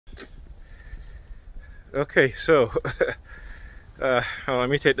Okay, so let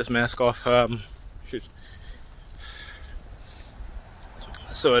me take this mask off. Shoot.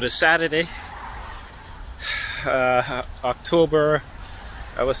 So it is Saturday, October,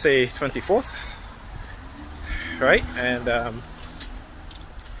 I would say 24th, right? And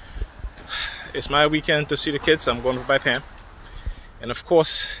it's my weekend to see the kids. So I'm going by Pam, and of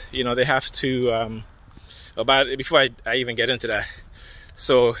course, you know, they have to. Before I even get into that,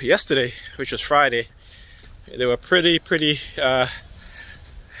 so yesterday, which was Friday, they were pretty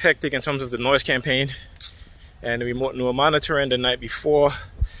hectic in terms of the noise campaign, and we were monitoring the night before,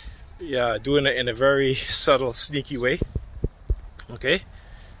 doing it in a very subtle, sneaky way. Okay,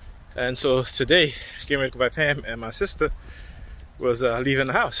 and so today, getting ready to go by Pam, and my sister was leaving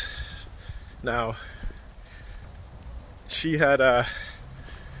the house. Now, she had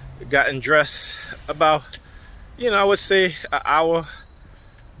gotten dressed about, I would say an hour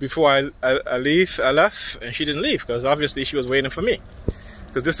before I left, and she didn't leave because obviously she was waiting for me.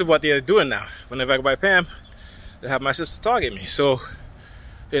 Because this is what they're doing now. Whenever I go by Pam, they have my sister target me. So,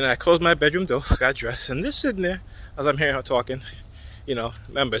 I closed my bedroom door, got dressed, and just sitting there as I'm hearing her talking.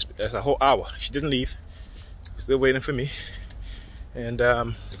 Remember, it's a whole hour. She didn't leave, still waiting for me. And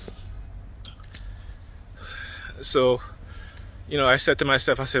so, I said to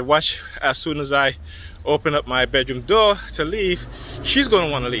myself, I said, watch, as soon as I open up my bedroom door to leave, she's going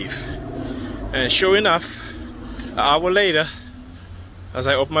to want to leave. And sure enough, an hour later, as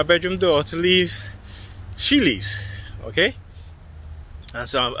I open my bedroom door to leave, she leaves. Okay? And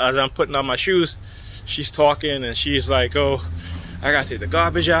so as I'm putting on my shoes, she's talking, and she's like, oh, I got to take the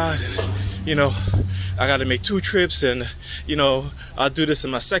garbage out, and I got to make 2 trips, and I'll do this in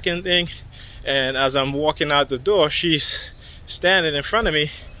my second thing. And as I'm walking out the door, she's standing in front of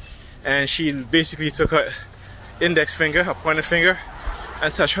me, and she basically took her index finger, her pointer finger,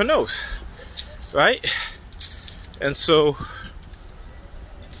 and touched her nose, right? And so,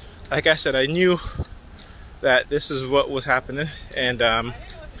 like I said, I knew that this is what was happening. And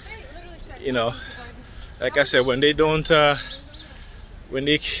like I said, when they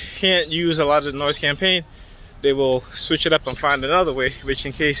can't use a lot of the noise campaign, they will switch it up and find another way, which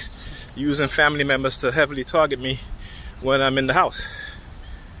in case using family members to heavily target me when I'm in the house.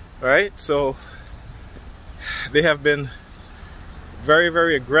 Right? So they have been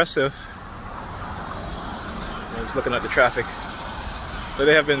very aggressive. I was looking at the traffic. So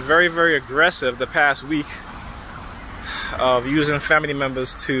they have been very aggressive the past week of using family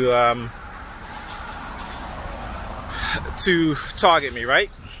members to target me,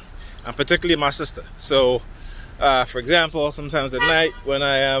 right? And particularly my sister. So for example, sometimes at night when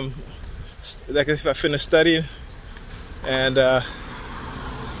I am, like if I finish studying and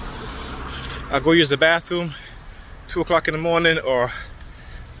I go use the bathroom 2 o'clock in the morning or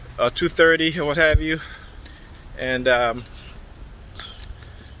 2:30 or what have you, and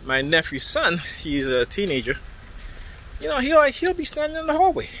my nephew's son, he's a teenager, he'll be standing in the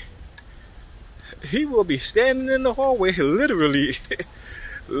hallway. He will be standing in the hallway, literally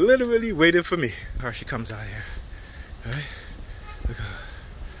waiting for me. Here she comes out here. All right, look at her.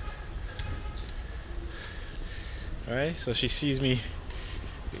 All right, so she sees me.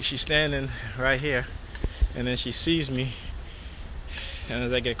 She's standing right here, and then she sees me, and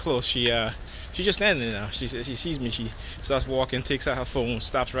as I get close, she's just standing there now. She sees me, she starts walking, takes out her phone,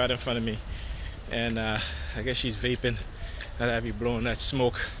 stops right in front of me, and I guess she's vaping, that I be blowing that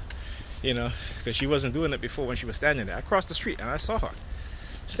smoke, because she wasn't doing it before when she was standing there. I crossed the street and I saw her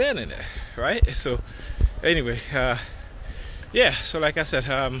standing there, right? So anyway, yeah, so like I said,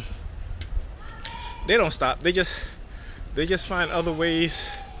 they don't stop. They just find other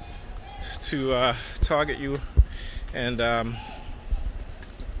ways to target you, and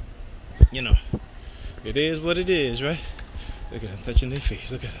it is what it is, right? Look at them touching their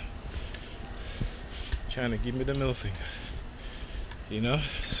face. Look at them trying to give me the middle finger,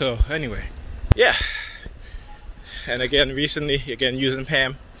 So anyway, yeah. And again, recently, using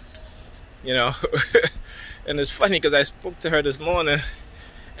Pam, and it's funny because I spoke to her this morning.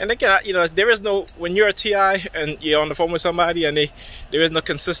 And again, there is no, when you're a TI and you're on the phone with somebody and there is no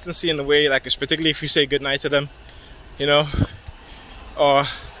consistency in the way, like particularly if you say goodnight to them, or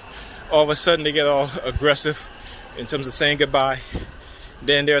all of a sudden they get all aggressive in terms of saying goodbye.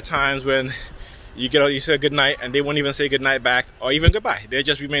 Then there are times when you say goodnight and they won't even say goodnight back or even goodbye. They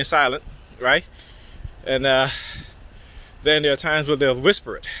just remain silent, right? And then there are times where they'll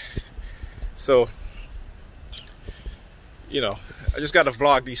whisper it. So, I just got to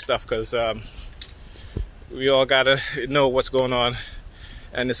vlog these stuff because we all got to know what's going on.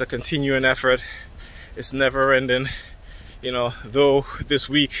 And it's a continuing effort. It's never ending. Though this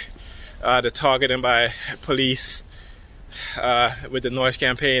week the targeting by police with the noise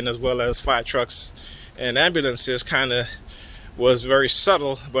campaign, as well as fire trucks and ambulances, kind of was very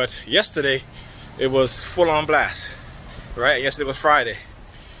subtle. But yesterday it was full on blast, right? Yesterday was Friday,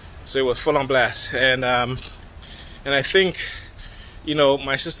 so it was full on blast. And I think, you know,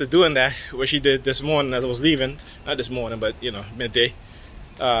 my sister doing that, what she did this morning as I was leaving, not this morning, but, you know, midday,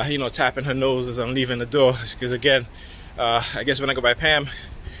 you know, tapping her nose as I'm leaving the door, because again, I guess when I go by Pam,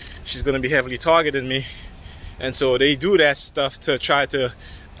 she's going to be heavily targeting me. And so they do that stuff to try to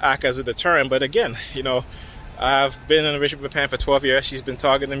act as a deterrent. But again, you know, I've been in a relationship with Pam for 12 years. She's been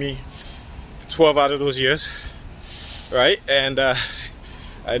targeting me 12 out of those years, right? And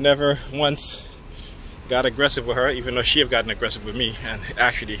I never once got aggressive with her, even though she have gotten aggressive with me and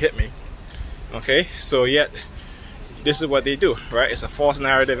actually hit me. Okay, so yet this is what they do, right? It's a false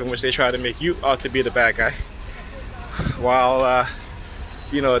narrative in which they try to make you out to be the bad guy, while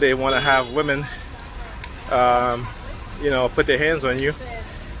you know, they want to have women you know, put their hands on you,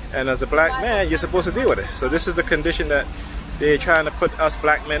 and as a black man you're supposed to deal with it. So this is the condition that they're trying to put us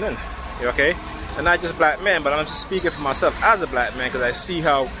black men in, okay? And not just black men, but I'm just speaking for myself as a black man, because I see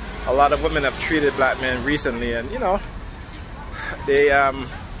how a lot of women have treated black men recently, and you know, they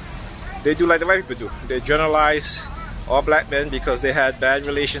do like the white people do. They generalize all black men because they had bad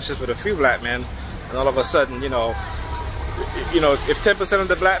relationships with a few black men, and all of a sudden, you know, if 10% of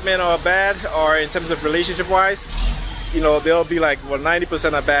the black men are bad, or in terms of relationship wise, you know, they'll be like, well,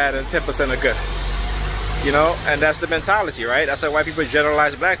 90% are bad and 10% are good, you know. And that's the mentality, right? That's how white people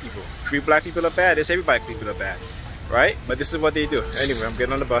generalize black people. If few black people are bad, they say every black people are bad, right? But this is what they do. Anyway, I'm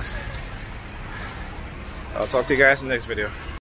getting on the bus. I'll talk to you guys in the next video.